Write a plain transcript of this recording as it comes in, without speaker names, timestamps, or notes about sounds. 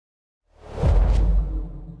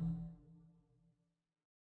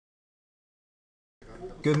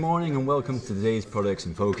Good morning and welcome to today's Products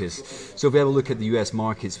in Focus. So if we have a look at the US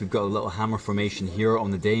markets, we've got a little hammer formation here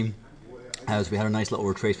on the day as we had a nice little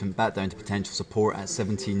retracement back down to potential support at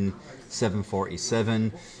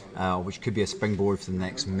 17,747, which could be a springboard for the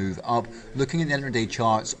next move up. Looking at the intraday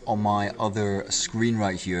charts on my other screen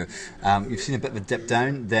right here, you've seen a bit of a dip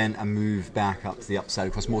down, then a move back up to the upside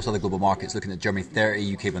across most other global markets. Looking at Germany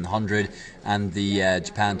 30, UK 100, and the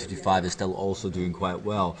Japan 225 is still also doing quite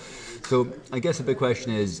well. So I guess the big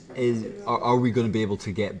question are we going to be able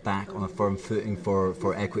to get back on a firm footing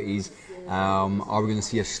for equities? Are we going to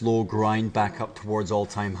see a slow grind back up towards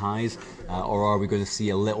all-time highs, or are we going to see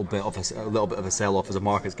a little bit of a sell-off as the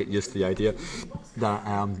markets get used to the idea that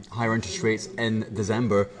higher interest rates in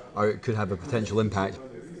December could have a potential impact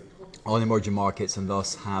on emerging markets and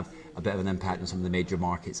thus have a bit of an impact on some of the major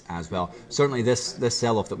markets as well. Certainly this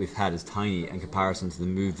sell-off that we've had is tiny in comparison to the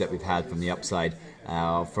move that we've had from the upside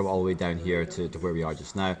from all the way down here to where we are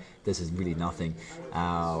just now. This is really nothing.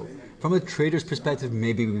 From a trader's perspective,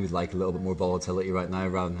 maybe we would like a little bit more volatility right now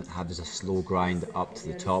rather than have just a slow grind up to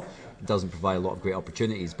the top. It doesn't provide a lot of great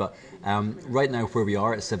opportunities, but right now where we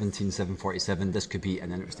are at 17,747, this could be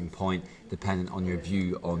an interesting point depending on your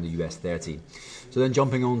view on the US 30. So then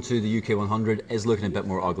jumping on to the UK 100 is looking a bit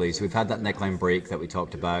more ugly. So we've had that neckline break that we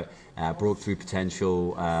talked about, broke through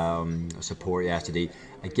potential support yesterday.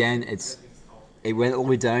 Again, it went all the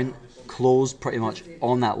way down, closed pretty much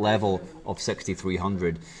on that level of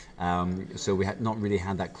 6,300. So we had not really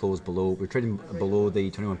had that close below. We're trading below the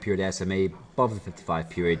 21 period SMA, above the 55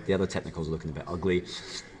 period. The other technicals are looking a bit ugly.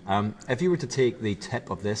 If you were to take the tip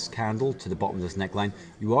of this candle to the bottom of this neckline,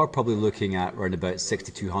 you are probably looking at around about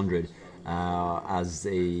 6,200 if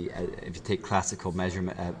you take classical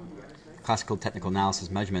measurement, classical technical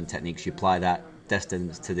analysis measurement techniques. You apply that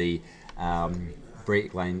distance to the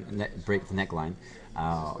break the neckline.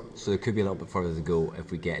 So there could be a little bit further to go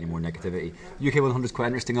if we get any more negativity. UK 100 is quite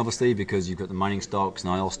interesting, obviously, because you've got the mining stocks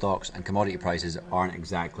and oil stocks, and commodity prices aren't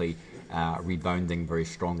exactly rebounding very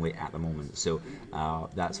strongly at the moment. So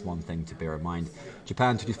that's one thing to bear in mind.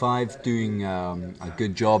 Japan 225 doing a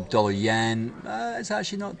good job. Dollar yen, it's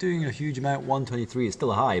actually not doing a huge amount. 123 is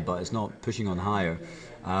still a high, but it's not pushing on higher.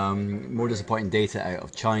 More disappointing data out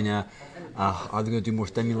of China. Are they going to do more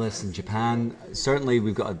stimulus in Japan? Certainly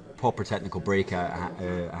we've got a proper technical breakout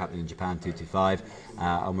happening in Japan 225,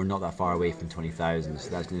 and we're not that far away from 20,000, so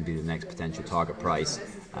that's going to be the next potential target price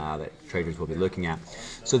that traders will be looking at.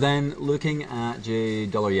 So then looking at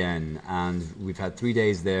dollar yen, and we've had 3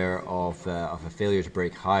 days there of a failure to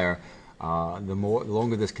break higher. The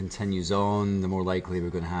longer this continues on, the more likely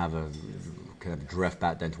we're going to have a kind of drift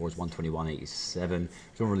back down towards 121.87. We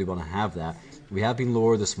don't really want to have that. We have been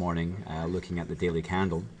lower this morning, looking at the daily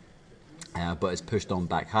candle, but it's pushed on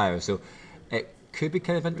back higher. So it could be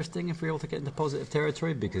kind of interesting if we're able to get into positive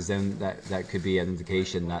territory, because then that could be an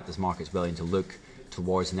indication that this market's willing to look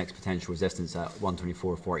towards the next potential resistance at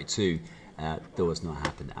 124.42, though it's not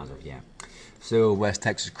happened as of yet. So West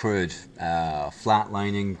Texas crude,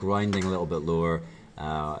 flatlining, grinding a little bit lower.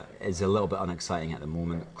 Is a little bit unexciting at the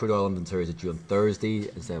moment. Crude oil inventories are due on Thursday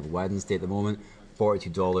instead of Wednesday at the moment.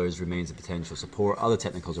 $42 remains a potential support. Other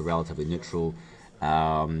technicals are relatively neutral.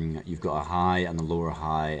 You've got a high and a lower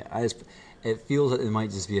high. It feels like there might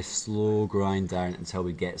just be a slow grind down until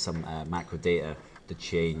we get some macro data to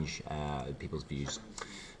change people's views.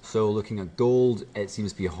 So looking at gold, it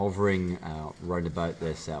seems to be hovering around about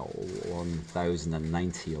this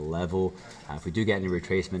 1,090 level. If we do get any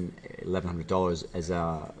retracement, $1,100 is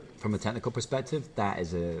from a technical perspective, that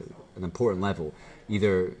is an important level.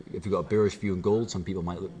 Either if you've got a bearish view on gold, some people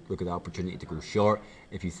might look at the opportunity to go short.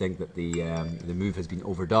 If you think that the move has been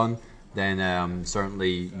overdone, then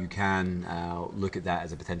certainly you can look at that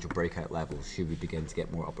as a potential breakout level should we begin to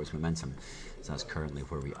get more upwards momentum. So that's currently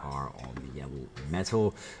where we are on the yellow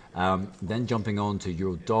metal. Then jumping on to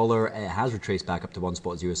euro dollar, it has retraced back up to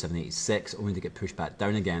 1.0786, only to get pushed back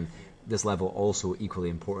down again. This level also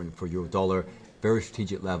equally important for euro dollar, very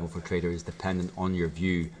strategic level for traders dependent on your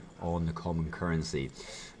view on the common currency.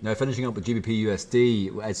 Now finishing up with GBP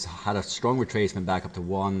USD, it's had a strong retracement back up to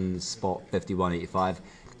 1.5185.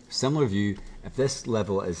 Similar view, if this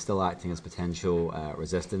level is still acting as potential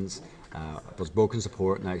resistance, it was broken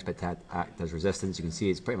support, now expect to act as resistance. You can see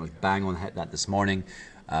it's pretty much bang on hit that this morning.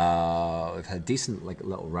 We've had a decent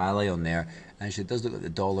little rally on there. Actually, it does look like the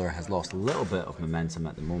dollar has lost a little bit of momentum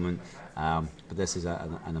at the moment, but this is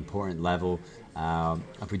an important level.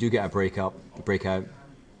 If we do get a breakout, it'll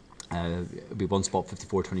be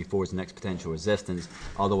 1.5424 is the next potential resistance.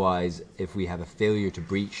 Otherwise, if we have a failure to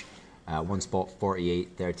breach One spot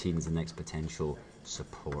 48.13 is the next potential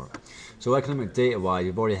support. So economic data wise,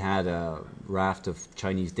 you've already had a raft of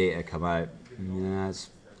Chinese data come out.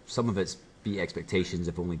 Some of it's beat expectations,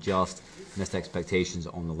 if only just. Missed expectations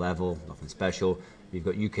on the level, nothing special. You've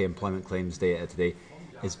got UK employment claims data today.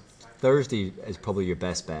 Thursday is probably your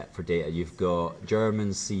best bet for data. You've got German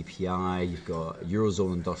CPI, you've got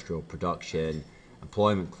Eurozone industrial production,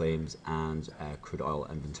 employment claims, and crude oil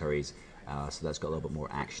inventories. So that's got a little bit more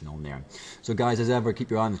action on there. So guys, as ever, keep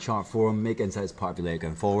your eye on the chart forum, make insights part of your layer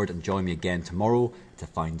going forward, and join me again tomorrow to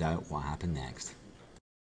find out what happened next.